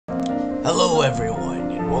Hello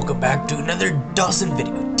everyone, and welcome back to another Dawson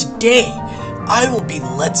video. Today, I will be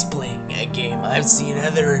Let's Playing a game I've seen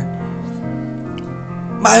other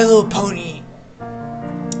My Little Pony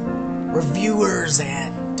reviewers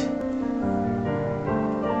and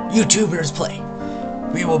YouTubers play.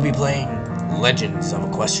 We will be playing Legends of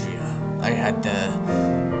Equestria. I had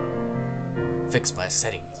to fix my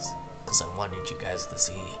settings, because I wanted you guys to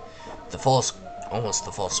see the almost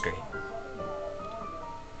the full screen.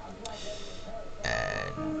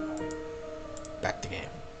 Back to game.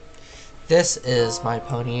 This is my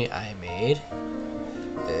pony I made.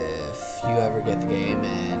 If you ever get the game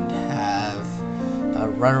and have a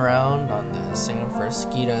run around on the San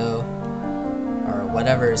Francisco or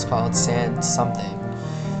whatever it's called, San something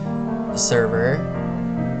server,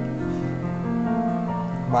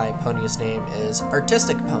 my pony's name is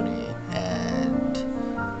Artistic Pony, and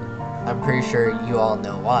I'm pretty sure you all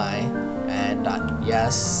know why. And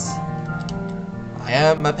yes, I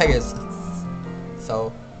am a Pegasus.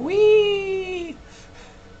 So, wee!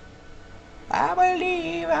 I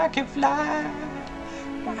believe I can fly.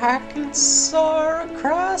 I can soar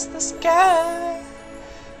across the sky.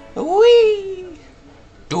 Wee!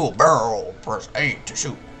 Dual barrel, press A to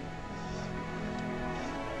shoot.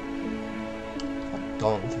 I'm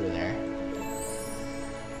going through there.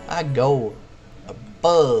 I go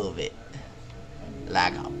above it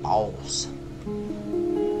like a boss.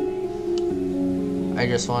 I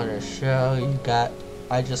just wanted to show you guys.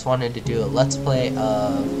 I just wanted to do a let's play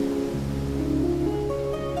of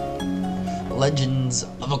Legends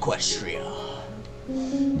of Equestria.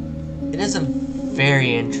 It is a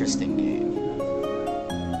very interesting game.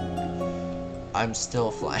 I'm still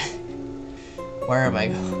flying. Where am I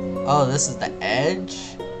going? Oh, this is the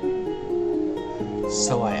edge.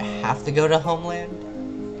 So I have to go to Homeland?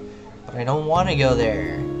 But I don't want to go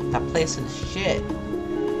there. That place is shit.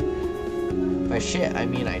 By shit, I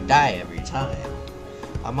mean I die every time.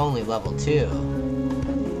 I'm only level 2.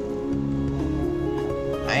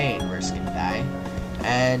 I ain't risking die.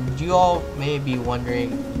 And you all may be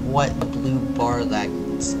wondering what the blue bar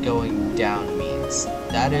that's going down means.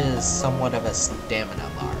 That is somewhat of a stamina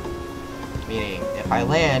bar. Meaning, if I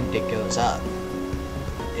land, it goes up.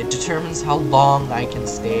 It determines how long I can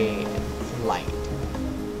stay in flight.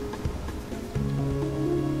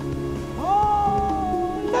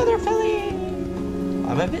 Oh, leather filly!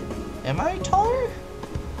 Am I taller?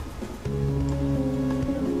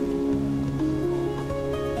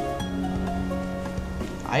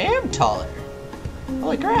 I am taller.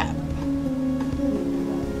 Holy crap.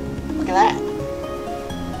 Look at that.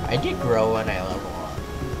 I did grow when I level up.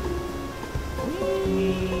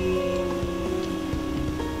 Whee!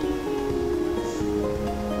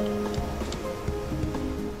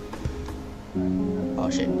 Oh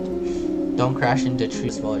shit. Don't crash into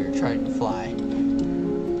trees while you're trying to fly.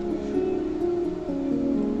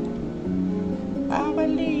 I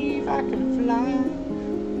believe I can fly.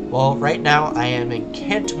 Well, right now I am in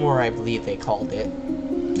Cantermore, I believe they called it,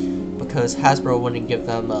 because Hasbro wouldn't give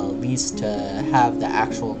them a lease to have the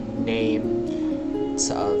actual names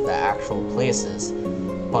of the actual places.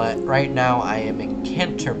 But right now I am in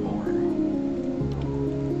Cantermore,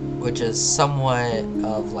 which is somewhat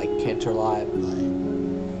of like Canterlot,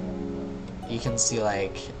 but you can see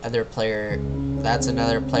like other player. That's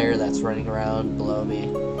another player that's running around below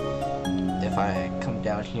me. If I come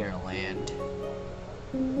down here and land.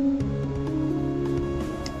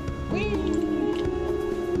 Whee!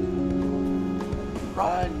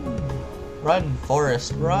 Run! Run,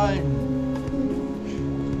 Forest, run!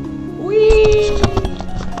 Whee!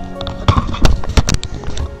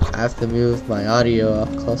 I have to move my audio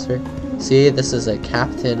up closer. See, this is a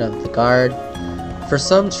captain of the guard. For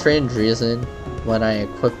some strange reason, when I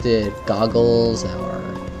equipped goggles or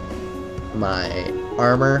my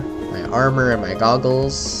armor and my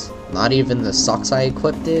goggles, not even the socks I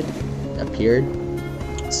equipped appeared.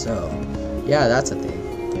 So, yeah, that's a thing.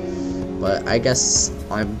 But I guess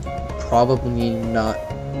I'm probably not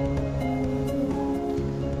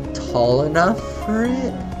tall enough for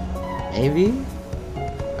it? Maybe?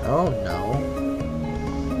 I don't know.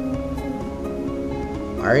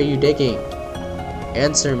 Why are you digging?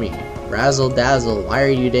 Answer me. Razzle dazzle, why are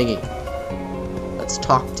you digging? Let's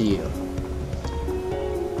talk to you.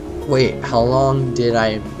 Wait, how long did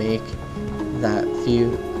I make that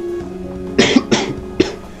view?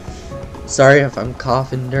 Sorry if I'm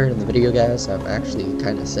coughing during the video, guys. I'm actually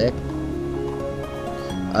kind of sick.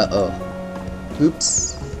 Uh-oh.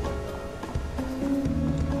 Oops.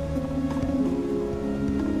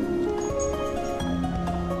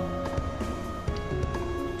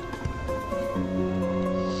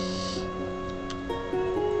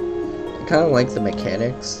 kind of like the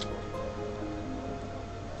mechanics.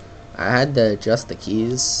 I had to adjust the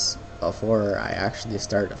keys before I actually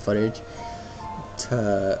started the footage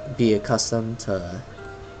to be accustomed to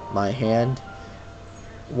my hand.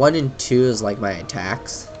 1 and 2 is like my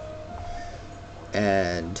attacks,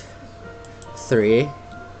 and 3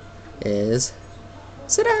 is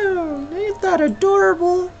sit down. Ain't that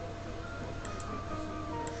adorable?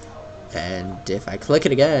 And if I click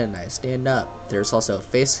it again, I stand up. There's also a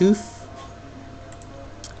face hoof,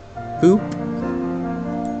 hoop,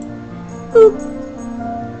 hoop,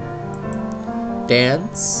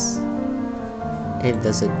 dance. Ain't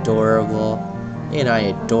this adorable? Ain't I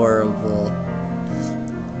adorable?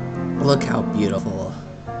 Look how beautiful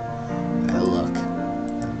I look.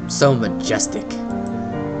 I'm so majestic.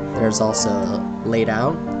 There's also lay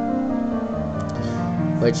down,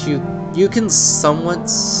 which you can somewhat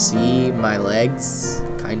see my legs,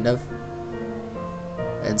 kind of,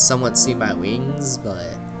 and somewhat see my wings,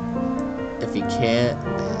 but if you can't,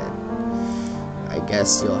 then I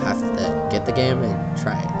guess you'll have to get the game and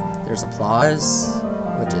try it. There's applause,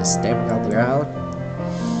 which is stamping on the ground,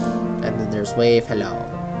 and then there's wave, hello,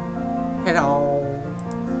 hello,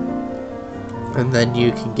 and then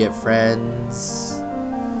you can get friends,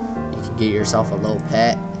 you can get yourself a little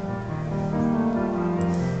pet.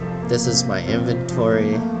 This is my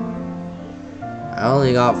inventory. I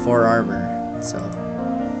only got 4 armor, so.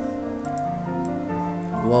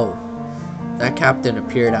 Whoa. That captain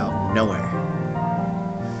appeared out of nowhere.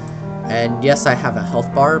 And yes, I have a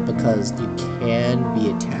health bar because you can be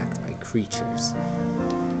attacked by creatures.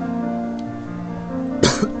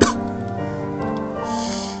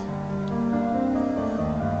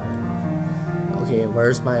 Okay,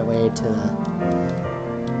 where's my way to the...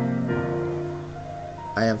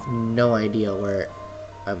 I have no idea where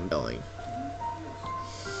I'm going.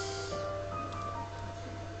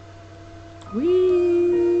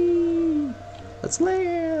 Whee! Let's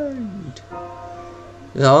land!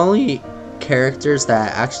 The only characters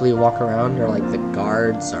that actually walk around are like the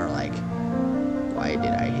guards, or like, why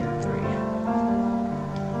did I hit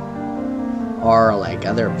 3? Or like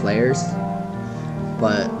other players.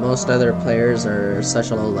 But most other players are such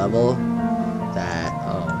a low level that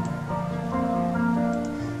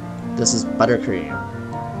this is Buttercream.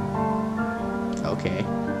 Okay.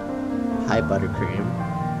 Hi, Buttercream.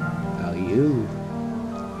 How you?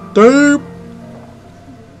 Derp!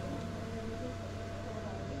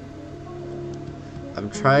 I'm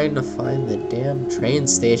trying to find the damn train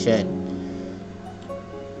station.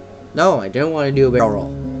 No, I didn't want to do a barrel roll.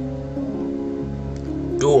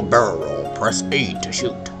 Do a barrel roll. Press A to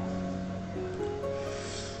shoot.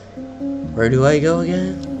 Where do I go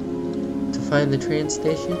again? To find the train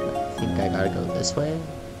station? I think I gotta go this way.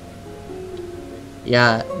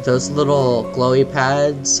 Yeah, those little glowy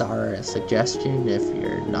pads are a suggestion if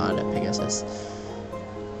you're not a Pegasus.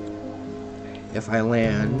 If I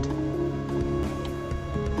land,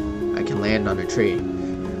 I can land on a tree.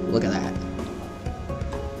 Look at that.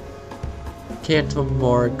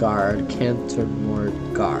 Cantermore guard, Cantermore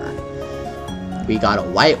guard. We got a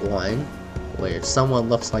white one, which someone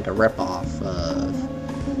looks like a ripoff of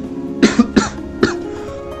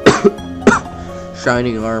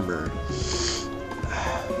Shining Armor.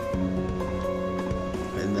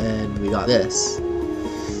 And then we got this.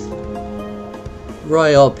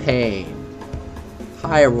 Royal Pain.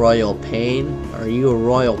 Hi, Royal Pain. Are you a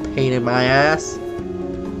royal pain in my ass?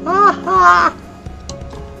 Ha ha!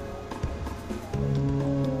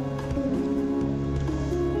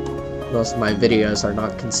 Most of my videos are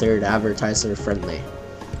not considered advertiser friendly.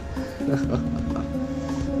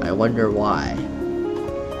 I wonder why.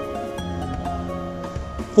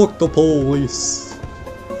 Fuck the police.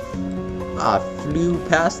 I flew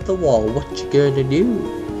past the wall. What you gonna do?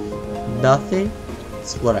 Nothing?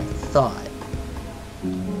 That's what I thought.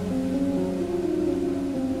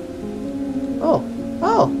 Oh,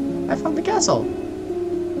 I found the castle.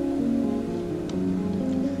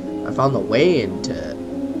 I found the way into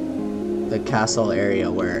the castle area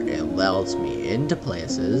where it allows me into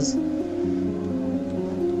places.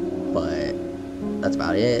 But that's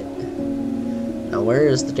about it. Now where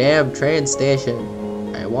is the damn train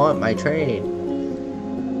station? I want my train.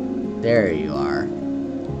 There you are.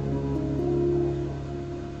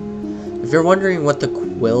 If you're wondering what the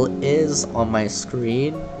quill is on my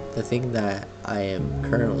screen, the thing that I am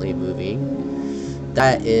currently moving,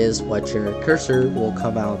 that is what your cursor will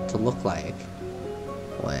come out to look like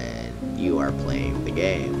when you are playing the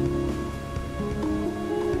game.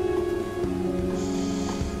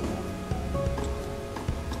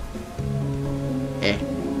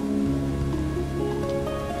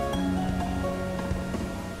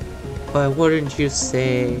 But wouldn't you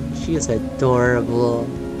say she's adorable?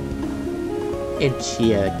 Isn't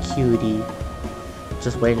she a cutie?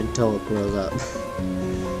 Just wait until it grows up.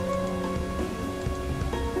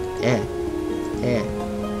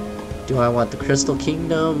 Do I want the Crystal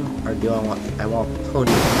Kingdom or do I want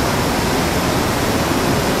Pony?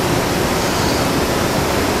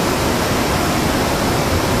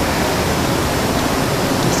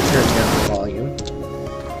 Let's turn down the volume.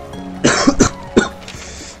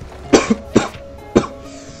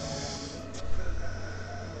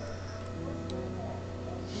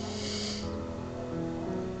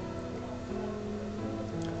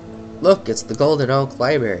 Look, it's the Golden Oak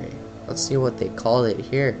Library. Let's see what they call it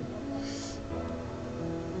here.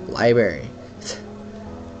 Library.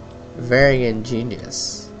 Very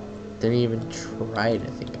ingenious. Didn't even try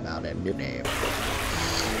to think about a new name.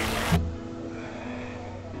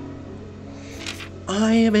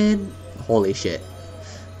 I am in. Holy shit.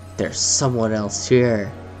 There's someone else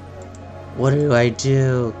here. What do I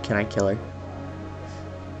do? Can I kill her?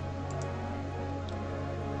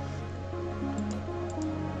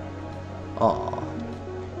 Aw,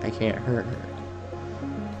 I can't hurt her.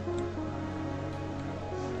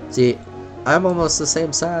 See, I'm almost the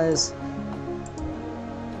same size.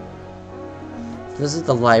 This is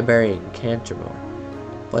the library in Cantermore.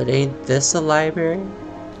 But ain't this a library?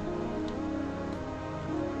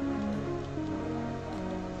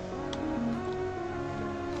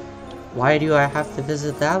 Why do I have to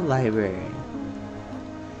visit that library?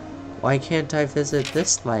 Why can't I visit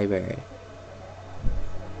this library?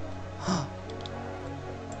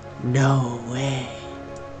 No way.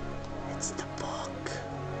 It's the book.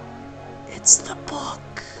 It's the book.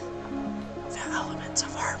 The Elements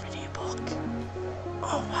of Harmony book.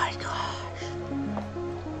 Oh my gosh.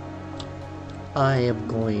 I am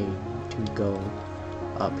going to go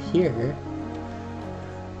up here.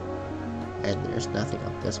 And there's nothing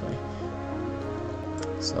up this way.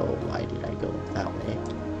 So why did I go that way?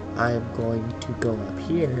 I'm going to go up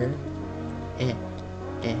here.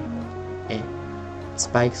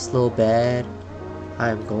 Spike's little bed.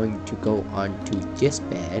 I'm going to go onto this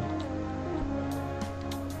bed.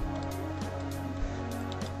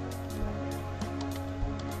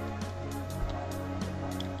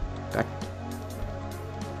 Got.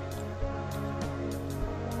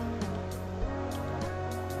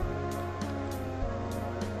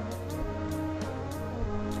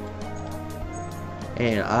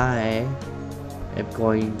 And I am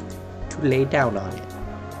going to lay down on it.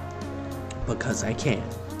 Because I can.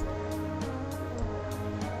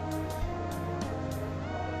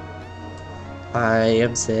 I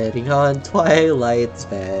am sitting on Twilight's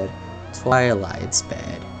bed. Twilight's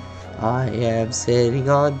bed. I am sitting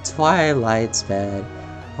on Twilight's bed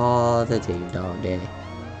all the ding dong day.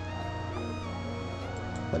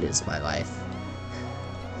 What is my life?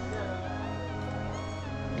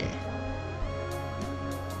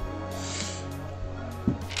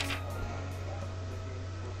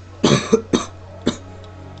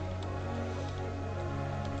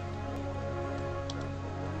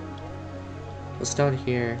 What's down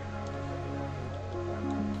here?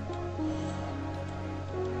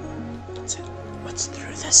 What's it? What's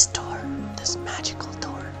through this door? This magical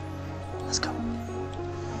door. Let's go.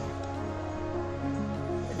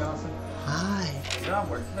 Hey Dawson. Hi. You not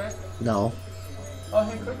work today? No. Oh,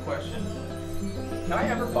 hey, quick question. Can I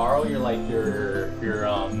ever borrow your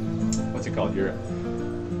what's it called? Do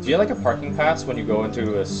you have like a parking pass when you go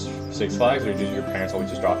into a Six Flags, or do your parents always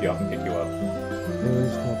just drop you off and pick you up?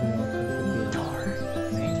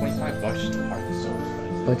 Dang, $25 to park is so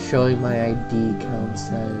expensive. But showing my ID counts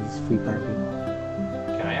as free parking.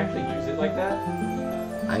 Can I actually use it like that?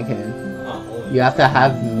 I can. Oh, You have to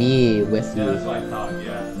have me with yeah, you. that's what I thought,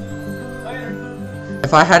 yeah. Later.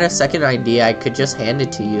 If I had a second ID, I could just hand it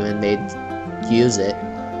to you and they'd use it.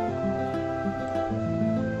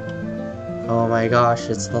 Oh my gosh,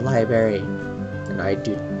 it's the library. And I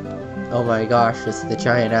do. Oh my gosh, it's the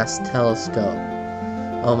giant ass telescope.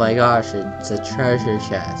 Oh my gosh, it's a treasure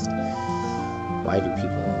chest. Why do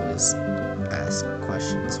people always ask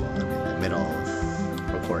questions while I'm in the middle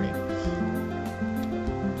of recording?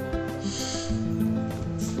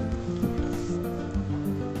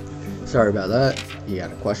 Sorry about that. You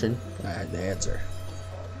got a question? I had the answer.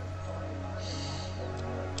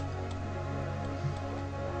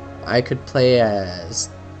 I could play as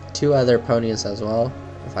 2 other ponies as well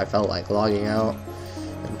if I felt like logging out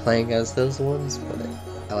and playing as those ones, but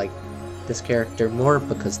I like this character more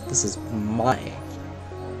because this is my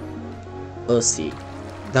OC.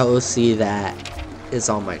 The OC that is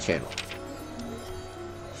on my channel.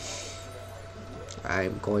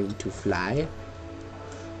 I'm going to fly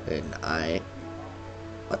And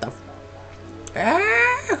what the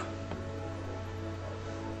ah!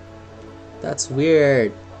 That's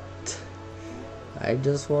weird. I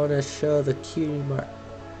just want to show the cutie mark.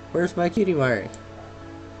 Where's my cutie mark?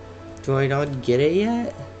 Do I not get it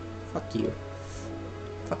yet? Fuck you.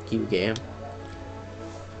 Fuck you, game.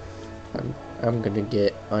 I'm gonna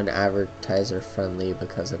get unadvertiser friendly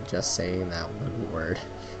because of just saying that one word.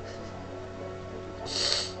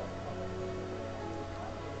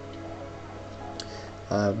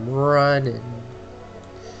 I'm running.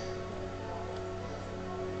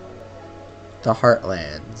 The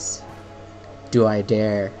Heartlands. Do I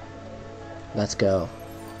dare? Let's go.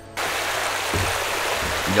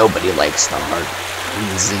 Nobody likes the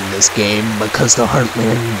Heartlands in this game because the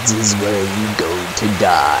Heartlands is where you go to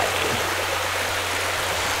die.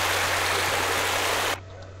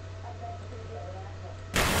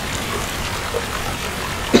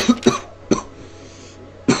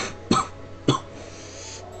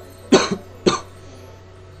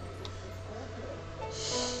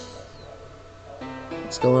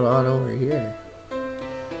 What's going on over here?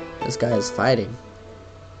 This guy is fighting.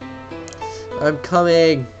 I'm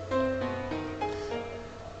coming!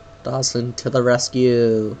 Dawson to the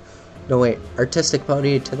rescue! No wait, Artistic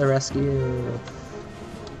Pony to the rescue!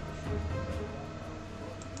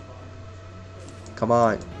 Come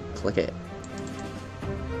on, click it.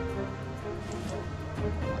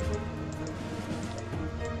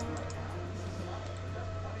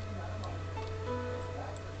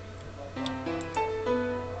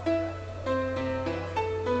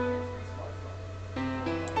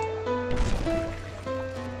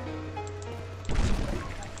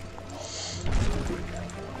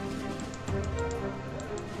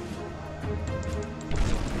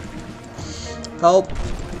 Help!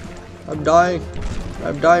 I'm dying.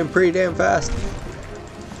 I'm dying pretty damn fast.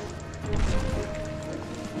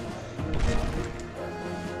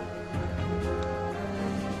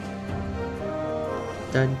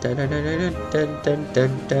 Dun dun dun dun dun dun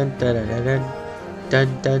dun dun dun dun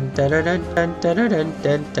dun dun dun dun dun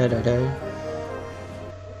dun dun dun.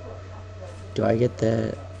 Do I get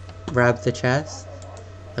the grab the chest?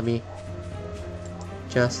 Let me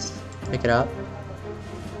just pick it up.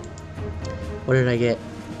 What did I get?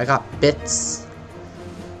 I got bits.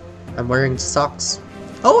 I'm wearing socks.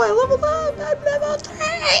 Oh, I leveled up! I'm level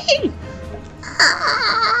 3!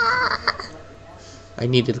 Ah! I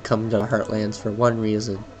needed to come to the Heartlands for one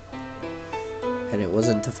reason. And it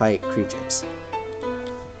wasn't to fight creatures.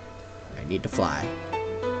 I need to fly.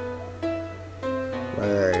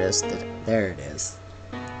 Where is it? There it is.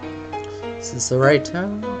 Is this the right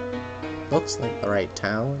town? Looks like the right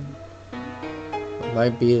town. It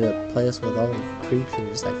might be the place with all the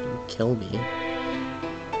creatures that can kill me.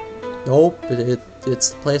 Nope,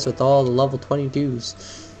 it's the place with all the level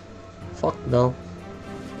 22s. Fuck no.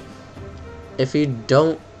 If you're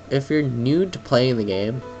new to playing the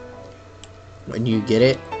game, when you get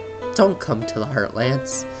it, don't come to the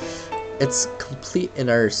Heartlands. It's complete and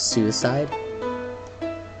utter suicide.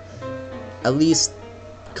 At least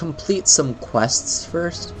complete some quests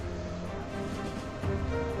first.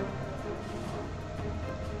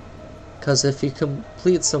 Because if you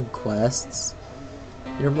complete some quests,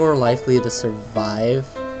 you're more likely to survive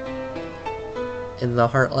in the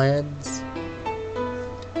Heartlands.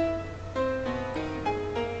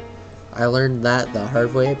 I learned that the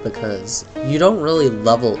hard way because you don't really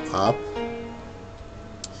level up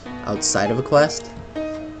outside of a quest.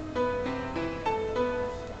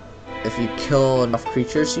 If you kill enough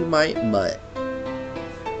creatures you might, but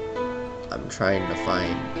I'm trying to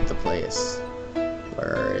find the place.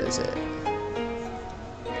 Where is it?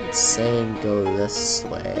 It's saying go this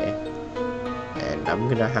way, and I'm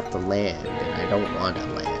gonna have to land, and I don't want to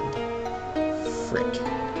land.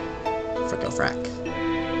 Frickin' frack.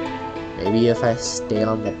 Maybe if I stay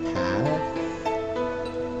on the path,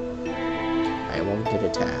 I won't get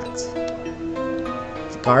attacked.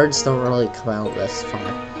 The guards don't really come out this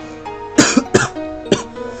far.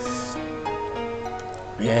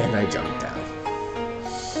 And I jumped down.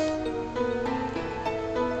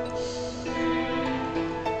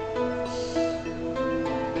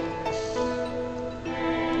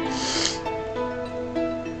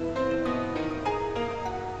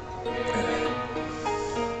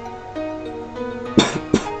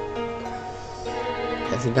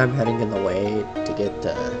 I think I'm heading in the way to get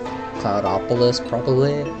to Cloudopolis,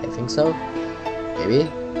 probably. I think so. Maybe?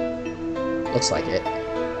 Looks like it.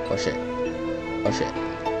 Oh shit. Oh shit.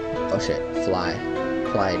 Oh shit. Fly.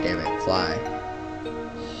 Fly, damn it. Fly.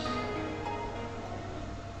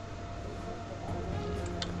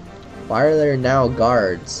 Why are there now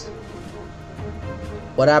guards?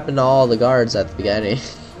 What happened to all the guards at the beginning?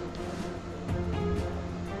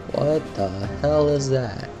 What the hell is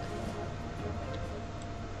that?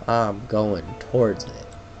 I'm going towards it.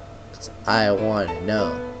 'Cause I want to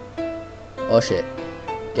know. Oh shit.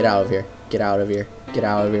 Get out of here. Get out of here. Get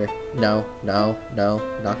out of here. No, no,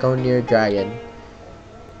 no. Not going near a dragon.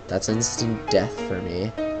 That's instant death for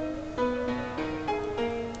me.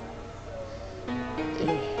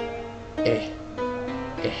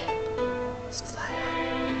 Let's fly.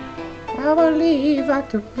 I believe I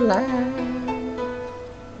can fly.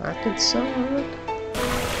 I can soar.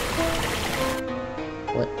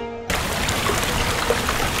 What?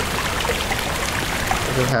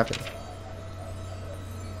 What just happened?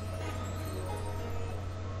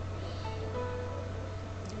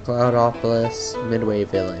 Cloudopolis, Midway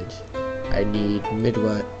Village. I need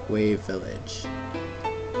Midway Village.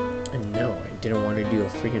 And no, I didn't want to do a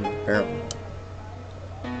freaking barrel roll.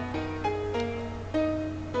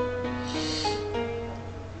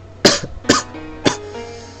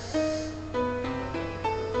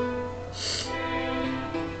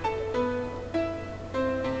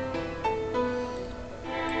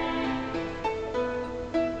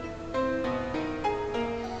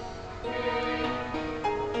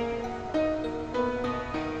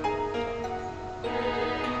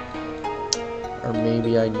 Or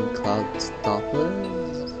maybe I need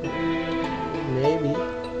Cloudopolis? Maybe.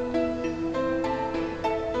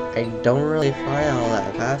 I don't really fly all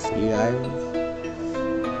that fast, you guys.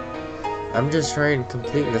 I'm just trying to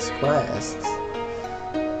complete this quest.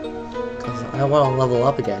 Because I want to level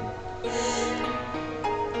up again.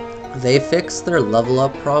 They fixed their level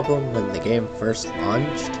up problem when the game first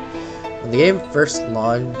launched. When the game first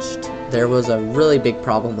launched, there was a really big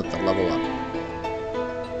problem with the level up.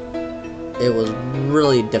 It was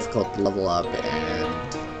really difficult to level up,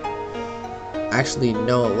 and actually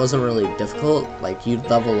no, it wasn't really difficult. Like, you'd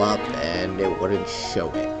level up and it wouldn't show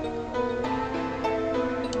it.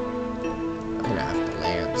 I'm gonna have to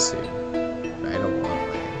land soon. I don't want to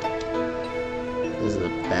land. This is a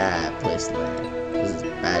bad place to land. This is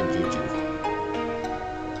bad juju.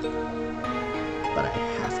 But I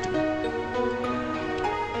have to.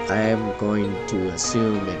 I am going to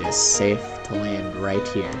assume it is safe to land right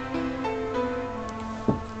here.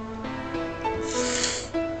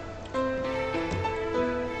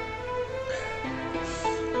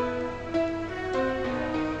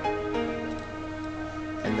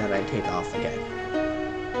 And then I take off again.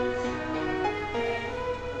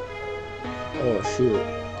 Oh shoot.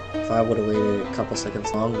 If I would have waited a couple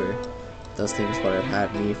seconds longer, those things would have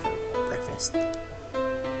had me for breakfast.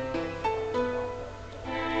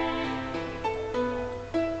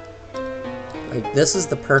 Like, this is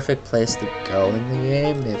the perfect place to go in the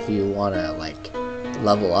game if you want to, like,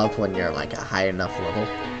 level up when you're, like, a high enough level.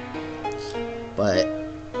 But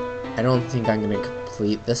I don't think I'm going to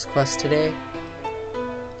complete this quest today.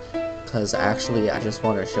 Because actually, I just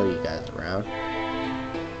want to show you guys around.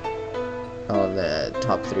 Oh, the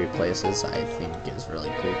top 3 places I think is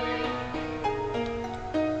really cool.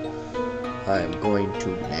 I'm going to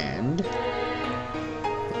land.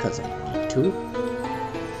 Because I need to.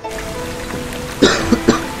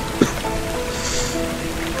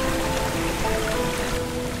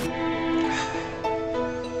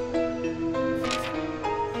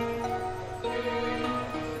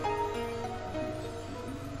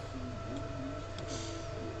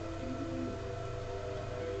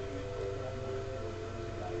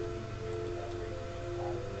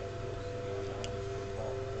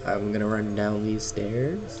 I'm gonna run down these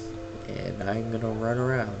stairs, and I'm gonna run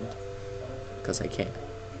around, because I can.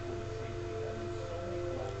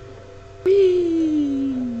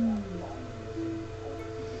 Whee!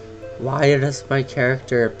 Why does my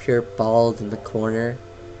character appear bald in the corner,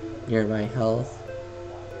 near my health?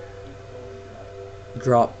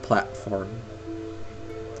 Drop platform.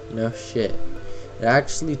 No shit. It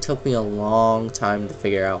actually took me a long time to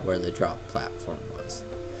figure out where the drop platform was.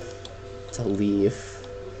 To leave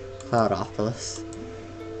Cloudopolis.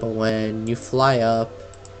 But when you fly up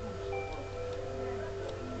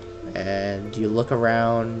and you look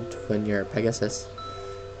around when you're a Pegasus,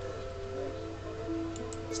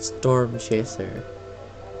 Storm Chaser.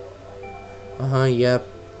 Yep,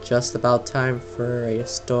 just about time for a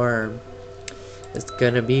storm. It's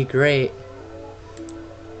gonna be great.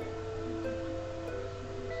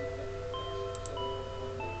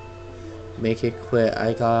 Make it quick,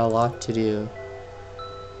 I got a lot to do.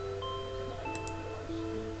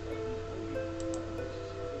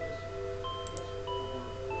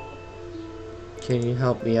 Can you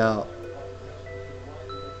help me out?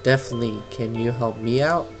 Definitely. Can you help me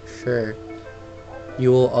out? Sure.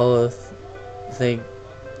 You will owe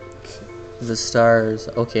The stars.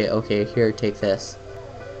 Okay, here, take this.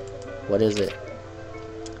 What is it?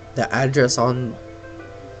 The address on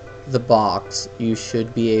the box, you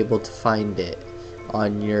should be able to find it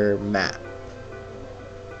on your map.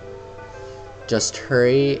 Just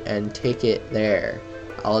hurry and take it there.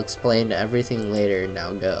 I'll explain everything later,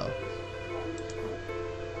 now go.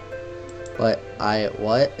 What?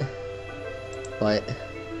 What?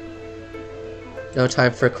 No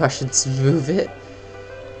time for questions, move it.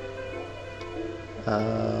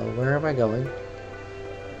 Where am I going?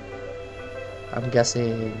 I'm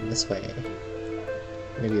guessing this way.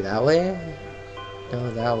 Maybe that way?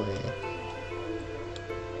 No, that way.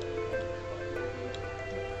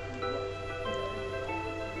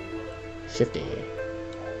 Shifty.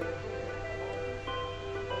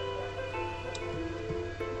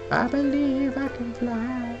 I believe I can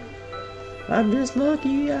fly. I'm just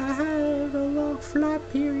lucky I have a long flight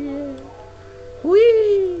period.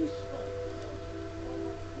 Whee!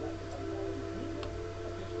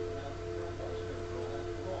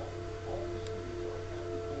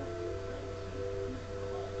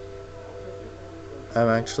 I'm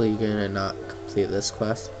actually gonna not complete this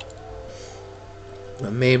quest. The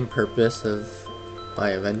main purpose of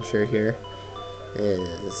my adventure here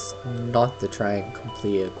is not to try and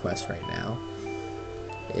complete a quest right now.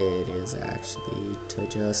 It is actually to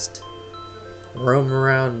just roam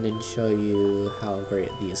around and show you how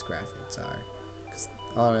great these graphics are. 'Cause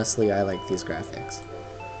honestly, I like these graphics.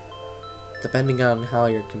 Depending on how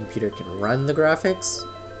your computer can run the graphics,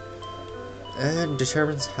 and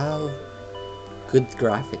determines how good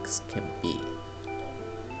graphics can be.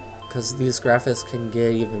 Because these graphics can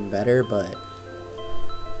get even better, but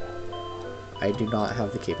I do not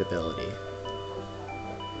have the capability.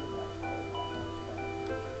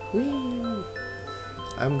 Whee!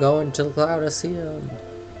 I'm going to the Cloudaceum.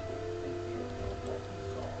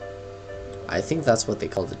 I think that's what they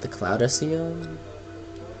called it, the Cloudaceum.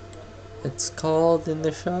 It's called in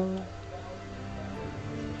the show.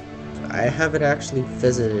 I haven't actually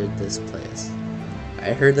visited this place.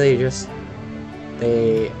 I heard they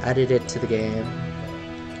added it to the game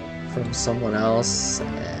from someone else,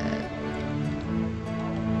 and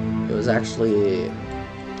it was actually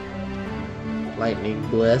Lightning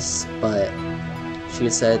Bliss, but she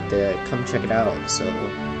said to come check it out, so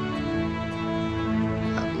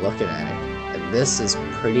I'm looking at it, and this is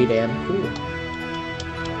pretty damn cool.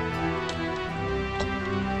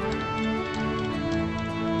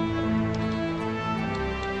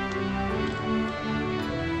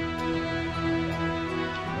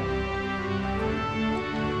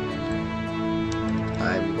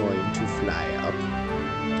 I'm going to fly up.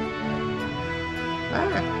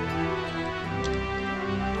 Ah.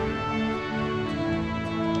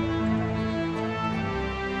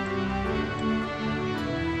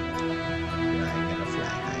 I'm gonna fly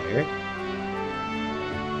higher.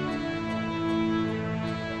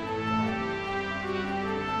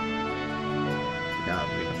 Now I'm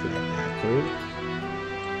gonna fly backward.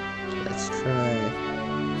 Let's try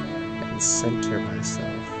and center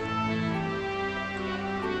myself.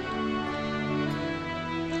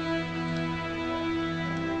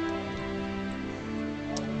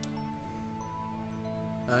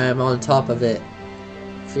 I am on top of it.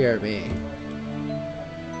 Fear me.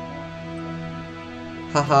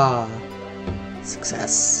 Haha.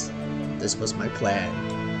 Success. This was my plan.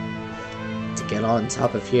 To get on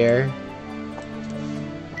top of here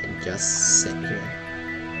and just sit here.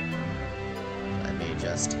 Let me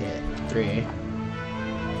just hit 3.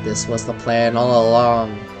 This was the plan all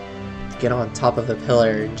along. To get on top of a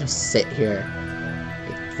pillar and just sit here.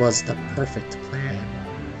 It was the perfect plan.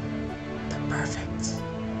 The perfect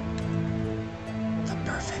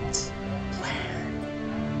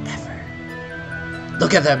plan ever.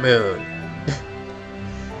 Look at that moon!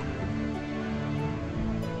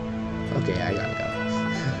 Okay, I gotta go.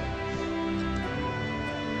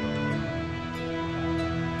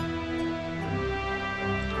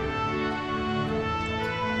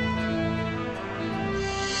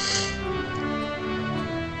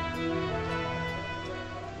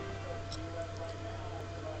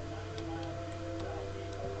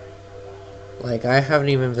 Like, I haven't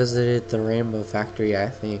even visited the Rainbow Factory, I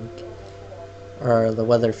think. Or the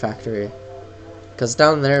Weather Factory. Because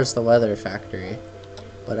down there's the Weather Factory.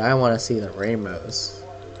 But I want to see the rainbows.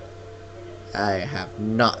 I have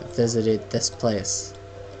not visited this place.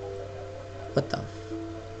 What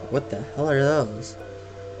the hell are those?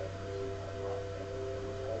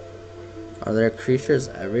 Are there creatures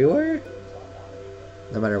everywhere?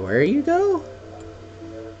 No matter where you go?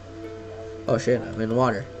 Oh shit, I'm in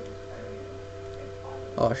water.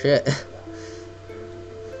 Oh shit.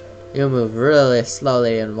 You move really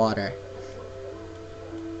slowly in water.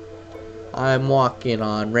 I'm walking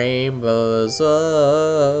on rainbows,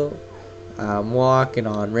 oh. I'm walking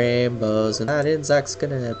on rainbows, and that insect's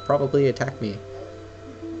gonna probably attack me.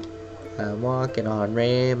 I'm walking on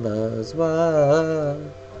rainbows, whoa.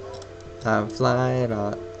 I'm flying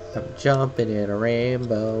on, I'm jumping in a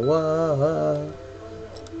rainbow, whoa.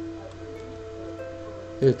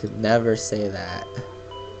 Who could never say that?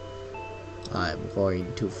 I'm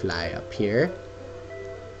going to fly up here,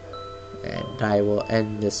 and I will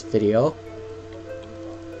end this video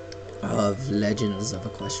of Legends of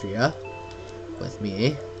Equestria with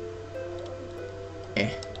me.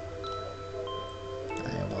 I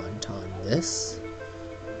want on this,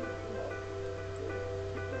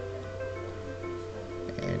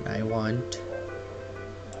 and I want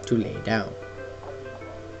to lay down.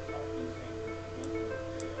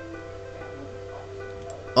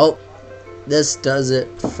 Oh, this does it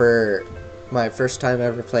for my first time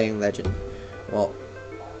ever playing Legend. Well,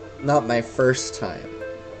 not my first time.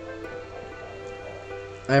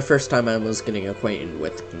 My first time I was getting acquainted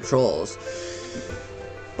with the controls.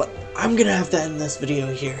 But I'm gonna have to end this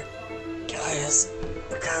video here, guys,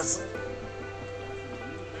 because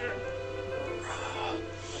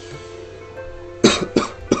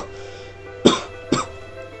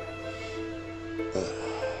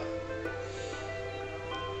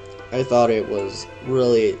I thought it was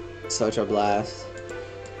really such a blast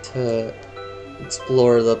to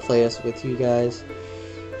explore the place with you guys.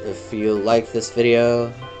 If you like this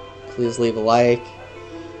video, please leave a like,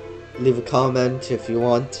 leave a comment if you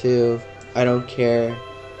want to. I don't care,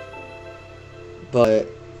 but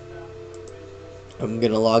I'm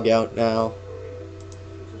gonna log out now.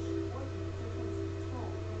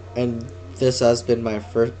 And this has been my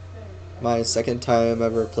second time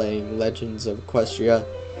ever playing Legends of Equestria.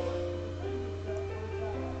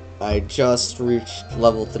 I just reached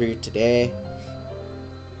level 3 today,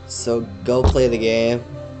 so go play the game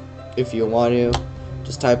if you want to.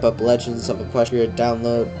 Just type up Legends of Equestria,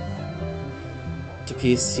 download to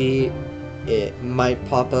PC. It might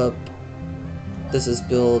pop up. This is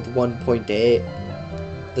build 1.8.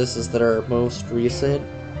 This is their most recent.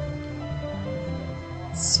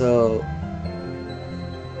 So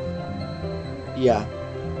yeah,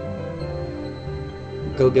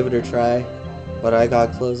 go give it a try. But I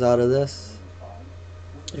got close out of this.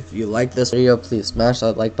 If you like this video, please smash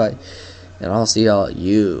that like button, and I'll see all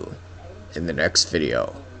you in the next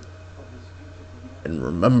video. And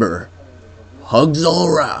remember, hugs all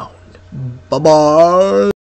around. Bye bye.